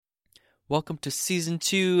Welcome to Season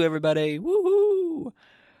 2, everybody. Woohoo!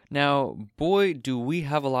 Now, boy, do we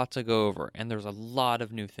have a lot to go over, and there's a lot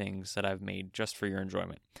of new things that I've made just for your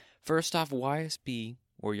enjoyment. First off, YSB,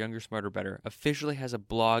 or Younger, Smarter, Better, officially has a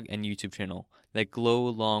blog and YouTube channel that glow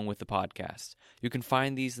along with the podcast. You can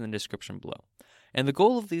find these in the description below. And the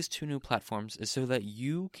goal of these two new platforms is so that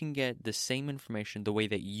you can get the same information the way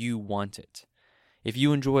that you want it. If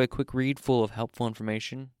you enjoy a quick read full of helpful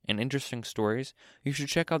information and interesting stories, you should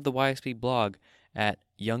check out the YSB blog at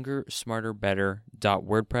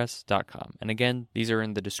youngersmarterbetter.wordpress.com. And again, these are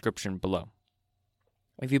in the description below.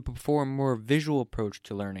 If you prefer a more visual approach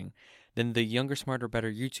to learning, then the Younger, Smarter,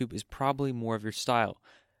 Better YouTube is probably more of your style.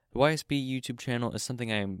 The YSB YouTube channel is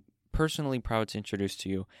something I am personally proud to introduce to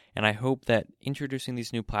you, and I hope that introducing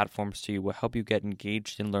these new platforms to you will help you get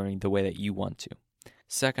engaged in learning the way that you want to.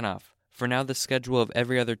 Second off, for now, the schedule of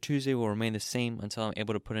every other Tuesday will remain the same until I'm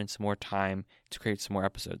able to put in some more time to create some more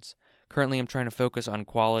episodes. Currently, I'm trying to focus on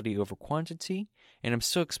quality over quantity, and I'm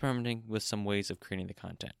still experimenting with some ways of creating the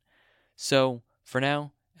content. So, for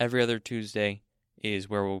now, every other Tuesday is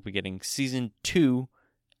where we'll be getting Season 2,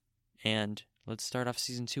 and let's start off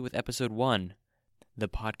Season 2 with Episode 1, The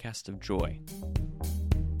Podcast of Joy.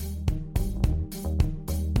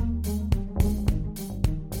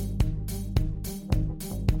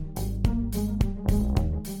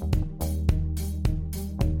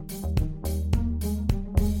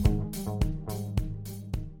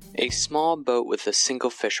 A small boat with a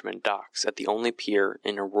single fisherman docks at the only pier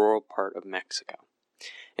in a rural part of Mexico.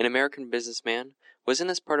 An American businessman was in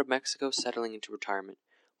this part of Mexico settling into retirement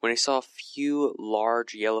when he saw a few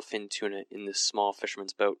large yellowfin tuna in this small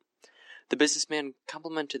fisherman's boat. The businessman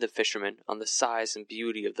complimented the fisherman on the size and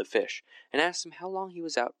beauty of the fish and asked him how long he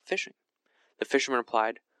was out fishing. The fisherman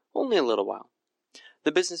replied, "Only a little while."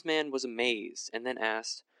 The businessman was amazed and then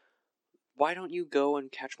asked, "Why don't you go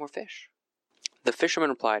and catch more fish?" The fisherman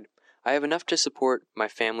replied, "I have enough to support my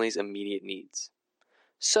family's immediate needs."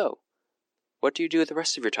 "So, what do you do with the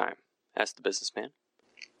rest of your time?" asked the businessman.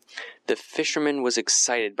 The fisherman was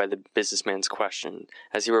excited by the businessman's question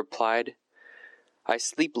as he replied, "I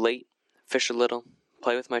sleep late, fish a little,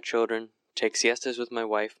 play with my children, take siestas with my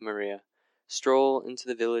wife, Maria, stroll into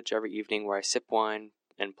the village every evening where I sip wine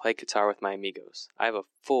and play guitar with my amigos. I have a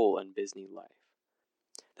full and busy life."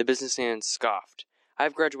 The businessman scoffed. "I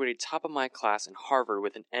have graduated top of my class in Harvard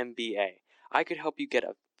with an MBA. I could help you get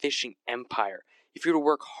a fishing empire. If you were to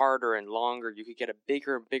work harder and longer, you could get a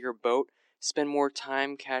bigger and bigger boat, spend more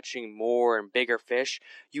time catching more and bigger fish.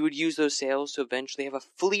 You would use those sales to eventually have a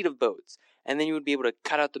fleet of boats, and then you would be able to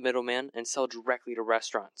cut out the middleman and sell directly to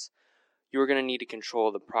restaurants. You are going to need to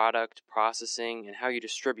control the product, processing, and how you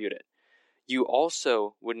distribute it. You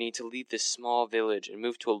also would need to leave this small village and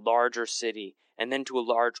move to a larger city and then to a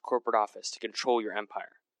large corporate office to control your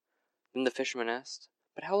empire." Then the fisherman asked,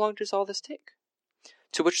 "But how long does all this take?"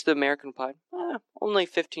 To which the American replied, "Only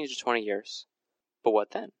 15 to 20 years. "But what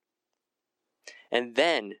then?" "And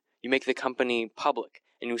then you make the company public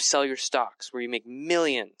and you sell your stocks where you make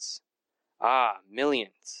millions." "Ah,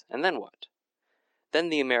 millions. And then what?" Then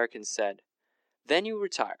the American said, "Then you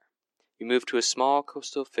retire. You move to a small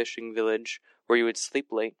coastal fishing village where you would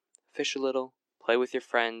sleep late, fish a little, play with your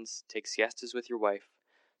friends, take siestas with your wife,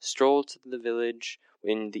 stroll to the village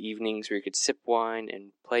in the evenings where you could sip wine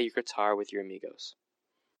and play your guitar with your amigos."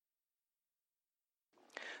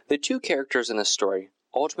 The two characters in the story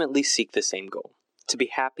ultimately seek the same goal, to be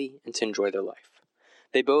happy and to enjoy their life.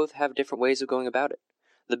 They both have different ways of going about it.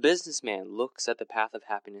 The businessman looks at the path of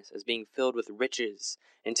happiness as being filled with riches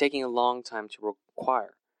and taking a long time to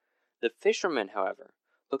acquire. The fisherman, however,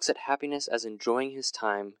 looks at happiness as enjoying his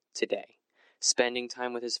time today, spending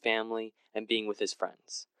time with his family and being with his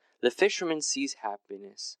friends. The fisherman sees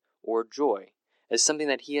happiness, or joy, as something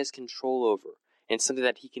that he has control over and something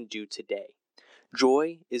that he can do today.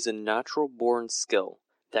 Joy is a natural-born skill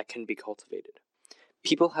that can be cultivated.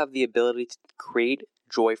 People have the ability to create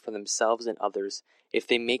joy for themselves and others if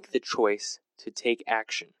they make the choice to take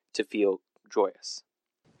action to feel joyous.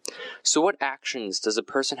 So what actions does a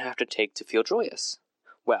person have to take to feel joyous?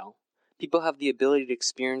 Well, people have the ability to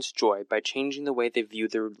experience joy by changing the way they view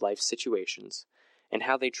their life situations and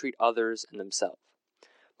how they treat others and themselves.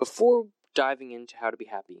 Before diving into how to be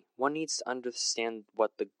happy, one needs to understand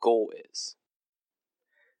what the goal is.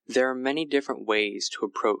 There are many different ways to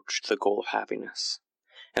approach the goal of happiness,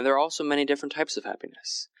 and there are also many different types of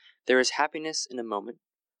happiness. There is happiness in a moment,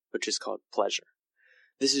 which is called pleasure.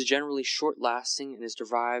 This is generally short-lasting and is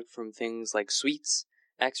derived from things like sweets,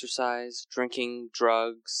 exercise, drinking,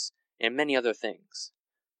 drugs, and many other things.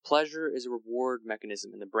 Pleasure is a reward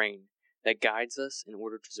mechanism in the brain that guides us in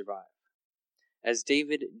order to survive. As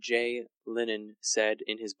David J. Lennon said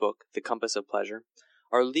in his book, The Compass of Pleasure,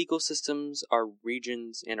 our legal systems, our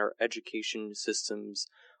regions, and our education systems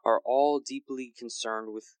are all deeply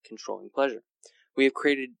concerned with controlling pleasure. We have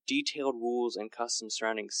created detailed rules and customs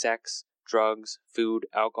surrounding sex, drugs, food,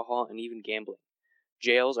 alcohol, and even gambling.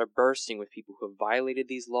 Jails are bursting with people who have violated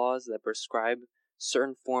these laws that prescribe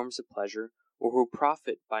certain forms of pleasure or who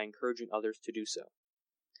profit by encouraging others to do so.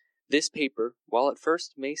 This paper, while at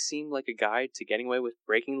first may seem like a guide to getting away with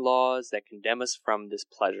breaking laws that condemn us from this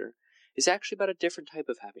pleasure, is actually about a different type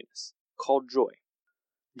of happiness, called joy.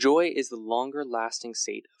 Joy is the longer-lasting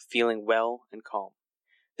state of feeling well and calm.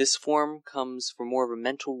 This form comes from more of a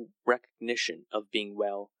mental recognition of being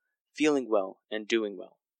well, feeling well, and doing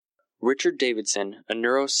well. Richard Davidson, a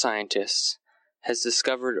neuroscientist, has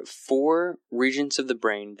discovered 4 regions of the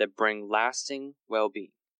brain that bring lasting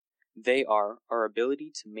well-being. They are our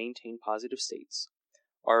ability to maintain positive states,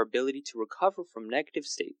 our ability to recover from negative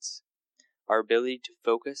states, our ability to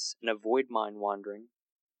focus and avoid mind wandering,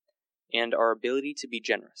 and our ability to be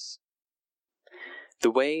generous. The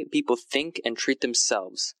way people think and treat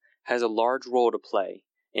themselves has a large role to play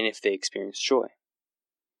in if they experience joy.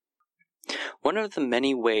 One of the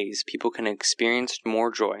many ways people can experience more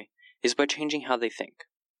joy is by changing how they think.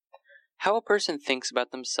 How a person thinks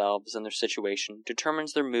about themselves and their situation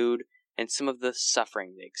determines their mood and some of the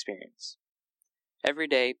suffering they experience. Every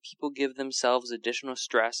day, people give themselves additional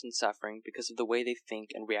stress and suffering because of the way they think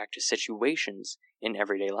and react to situations in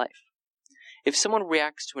everyday life. If someone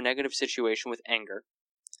reacts to a negative situation with anger,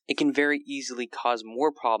 it can very easily cause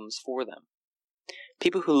more problems for them.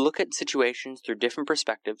 People who look at situations through different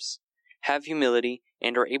perspectives, have humility,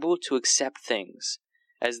 and are able to accept things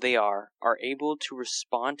as they are able to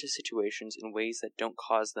respond to situations in ways that don't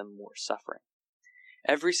cause them more suffering.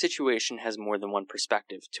 Every situation has more than one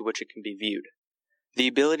perspective to which it can be viewed. The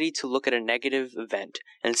ability to look at a negative event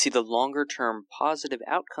and see the longer-term positive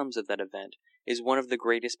outcomes of that event is one of the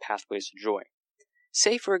greatest pathways to joy.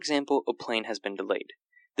 Say, for example, a plane has been delayed.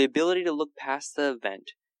 The ability to look past the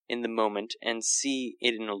event in the moment and see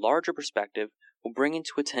it in a larger perspective will bring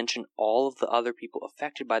into attention all of the other people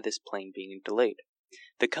affected by this plane being delayed.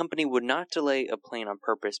 The company would not delay a plane on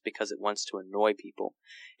purpose because it wants to annoy people.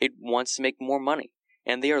 It wants to make more money,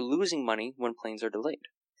 and they are losing money when planes are delayed.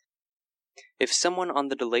 If someone on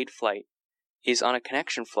the delayed flight is on a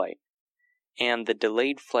connection flight, and the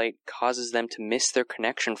delayed flight causes them to miss their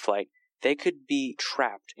connection flight, they could be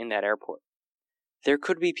trapped in that airport. There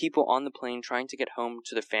could be people on the plane trying to get home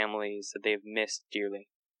to their families that they have missed dearly.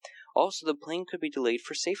 Also, the plane could be delayed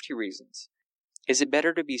for safety reasons. Is it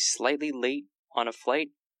better to be slightly late on a flight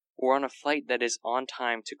or on a flight that is on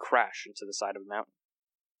time to crash into the side of a mountain?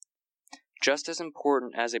 Just as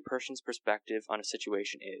important as a person's perspective on a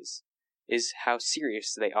situation is how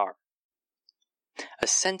serious they are. A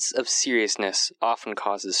sense of seriousness often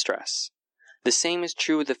causes stress. The same is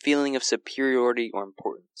true with a feeling of superiority or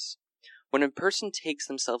importance. When a person takes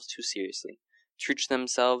themselves too seriously, treats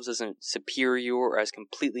themselves as a superior or as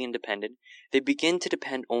completely independent, they begin to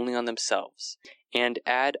depend only on themselves and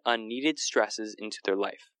add unneeded stresses into their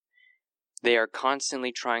life. They are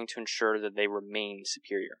constantly trying to ensure that they remain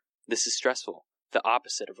superior. This is stressful, the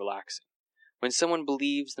opposite of relaxing. When someone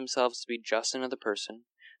believes themselves to be just another person,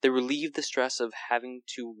 they relieve the stress of having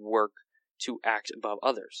to work to act above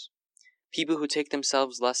others. People who take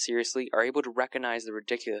themselves less seriously are able to recognize the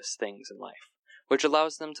ridiculous things in life, which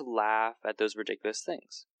allows them to laugh at those ridiculous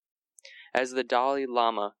things. As the Dalai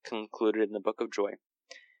Lama concluded in the Book of Joy,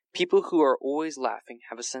 people who are always laughing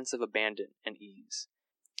have a sense of abandon and ease.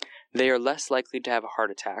 They are less likely to have a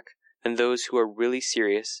heart attack than those who are really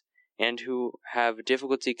serious and who have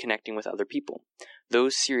difficulty connecting with other people.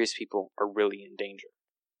 Those serious people are really in danger.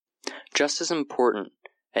 Just as important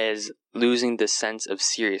as losing the sense of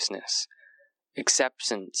seriousness,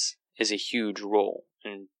 acceptance is a huge role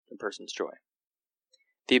in a person's joy.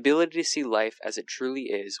 The ability to see life as it truly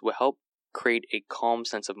is will help create a calm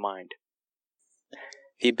sense of mind.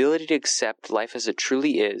 The ability to accept life as it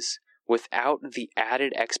truly is, without the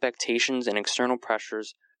added expectations and external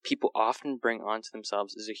pressures people often bring onto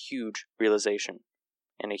themselves, is a huge realization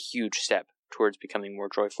and a huge step towards becoming more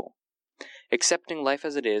joyful. Accepting life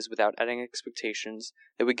as it is without adding expectations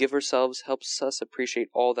that we give ourselves helps us appreciate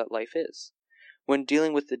all that life is. When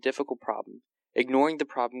dealing with a difficult problem, ignoring the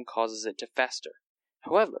problem causes it to fester.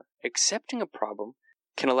 However, accepting a problem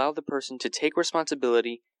can allow the person to take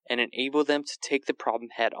responsibility and enable them to take the problem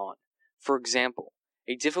head on. For example,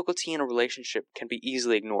 a difficulty in a relationship can be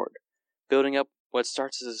easily ignored. Building up what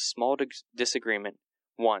starts as a small disagreement,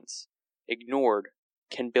 once ignored,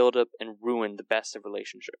 can build up and ruin the best of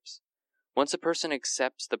relationships. Once a person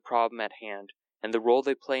accepts the problem at hand and the role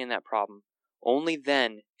they play in that problem, only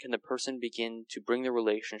then can the person begin to bring the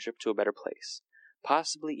relationship to a better place,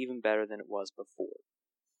 possibly even better than it was before.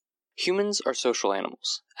 Humans are social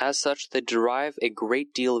animals. As such, they derive a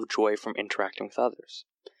great deal of joy from interacting with others.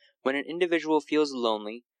 When an individual feels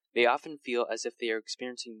lonely, they often feel as if they are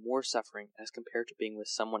experiencing more suffering as compared to being with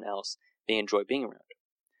someone else they enjoy being around.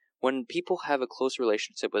 When people have a close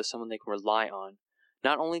relationship with someone they can rely on,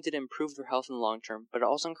 not only did it improve their health in the long term, but it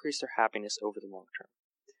also increased their happiness over the long term.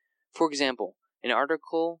 For example, an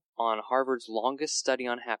article on Harvard's longest study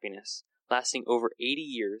on happiness, lasting over 80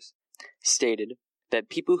 years, stated that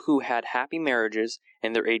people who had happy marriages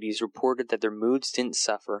in their 80s reported that their moods didn't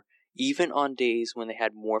suffer even on days when they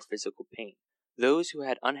had more physical pain. Those who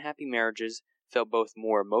had unhappy marriages felt both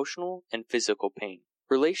more emotional and physical pain.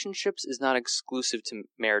 Relationships is not exclusive to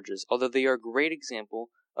marriages, although they are a great example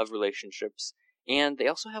of relationships, and they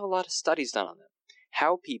also have a lot of studies done on them.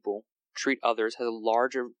 How people treat others has a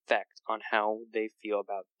large effect on how they feel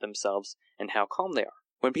about themselves and how calm they are.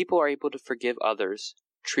 When people are able to forgive others,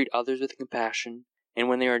 treat others with compassion, and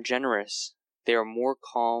when they are generous, they are more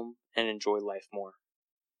calm and enjoy life more.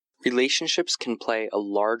 Relationships can play a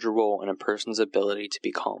large role in a person's ability to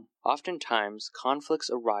be calm. Oftentimes, conflicts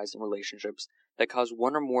arise in relationships that cause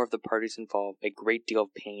one or more of the parties involved a great deal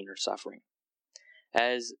of pain or suffering.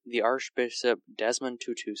 As the Archbishop Desmond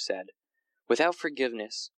Tutu said, "Without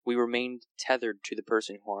forgiveness, we remain tethered to the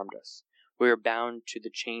person who harmed us. We are bound to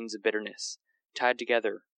the chains of bitterness, tied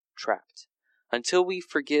together, trapped. Until we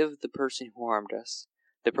forgive the person who harmed us,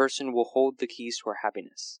 the person will hold the keys to our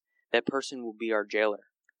happiness. That person will be our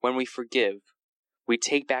jailer. When we forgive, we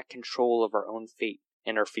take back control of our own fate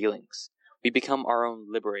and our feelings. We become our own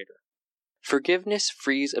liberator." Forgiveness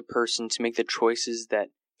frees a person to make the choices that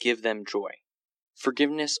give them joy.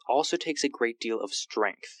 Forgiveness also takes a great deal of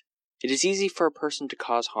strength. It is easy for a person to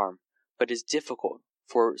cause harm, but it is difficult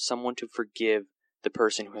for someone to forgive the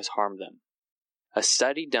person who has harmed them. A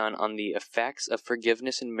study done on the effects of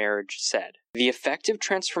forgiveness in marriage said, "The effective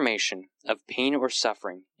transformation of pain or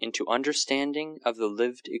suffering into understanding of the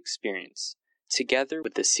lived experience, together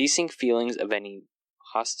with the ceasing feelings of any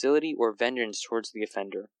hostility or vengeance towards the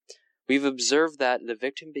offender, we've observed that the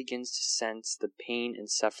victim begins to sense the pain and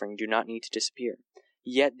suffering do not need to disappear,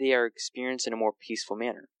 yet they are experienced in a more peaceful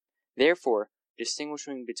manner. Therefore,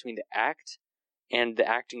 distinguishing between the act and the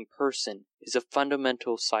acting person is a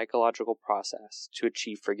fundamental psychological process to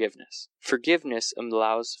achieve forgiveness. Forgiveness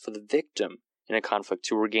allows for the victim in a conflict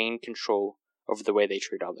to regain control over the way they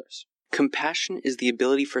treat others. Compassion is the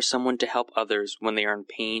ability for someone to help others when they are in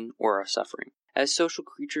pain or are suffering. As social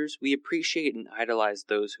creatures, we appreciate and idolize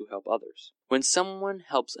those who help others. When someone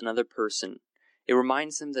helps another person, it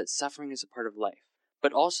reminds them that suffering is a part of life,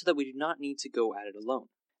 but also that we do not need to go at it alone.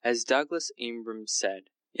 As Douglas Abrams said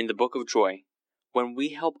in the Book of Joy, "When we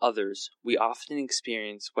help others, we often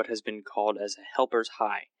experience what has been called as a helper's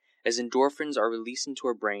high, as endorphins are released into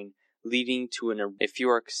our brain, leading to an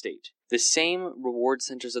euphoric state. The same reward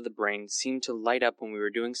centers of the brain seem to light up when we are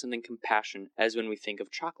doing something compassionate as when we think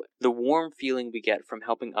of chocolate. The warm feeling we get from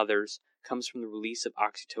helping others comes from the release of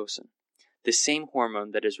oxytocin, the same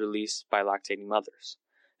hormone that is released by lactating mothers.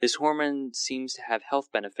 This hormone seems to have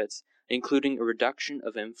health benefits, including a reduction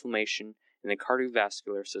of inflammation in the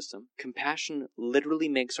cardiovascular system. Compassion literally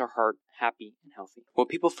makes our heart happy and healthy. What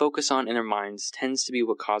people focus on in their minds tends to be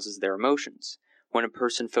what causes their emotions. When a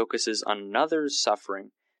person focuses on another's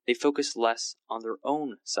suffering, they focus less on their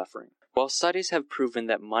own suffering. While studies have proven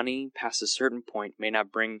that money past a certain point may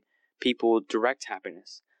not bring people direct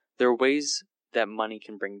happiness, there are ways that money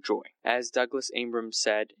can bring joy. As Douglas Abrams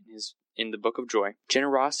said in the Book of Joy,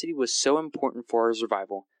 "Generosity was so important for our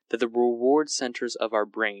survival that the reward centers of our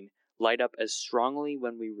brain light up as strongly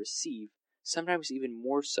when we receive, sometimes even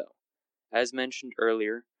more so." As mentioned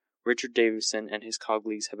earlier, Richard Davidson and his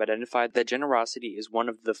colleagues have identified that generosity is one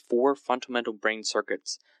of the 4 fundamental brain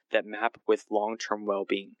circuits that map with long-term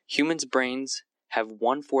well-being. Humans' brains have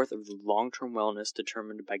 1/4 of the long-term wellness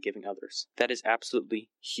determined by giving others. That is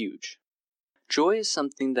absolutely huge. Joy is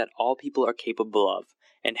something that all people are capable of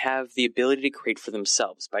and have the ability to create for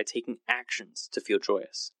themselves by taking actions to feel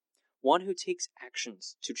joyous. One who takes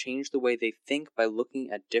actions to change the way they think by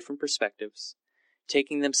looking at different perspectives,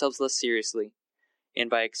 taking themselves less seriously, and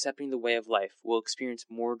by accepting the way of life will experience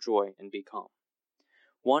more joy and be calm.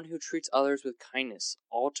 One who treats others with kindness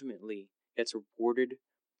ultimately gets rewarded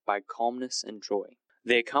by calmness and joy.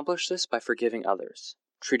 They accomplish this by forgiving others,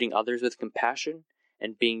 treating others with compassion,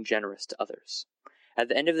 and being generous to others. At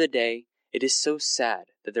the end of the day, it is so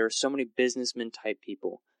sad that there are so many businessman-type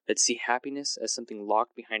people that see happiness as something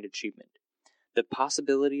locked behind achievement. The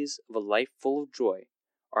possibilities of a life full of joy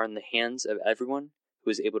are in the hands of everyone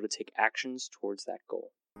who is able to take actions towards that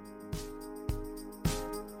goal.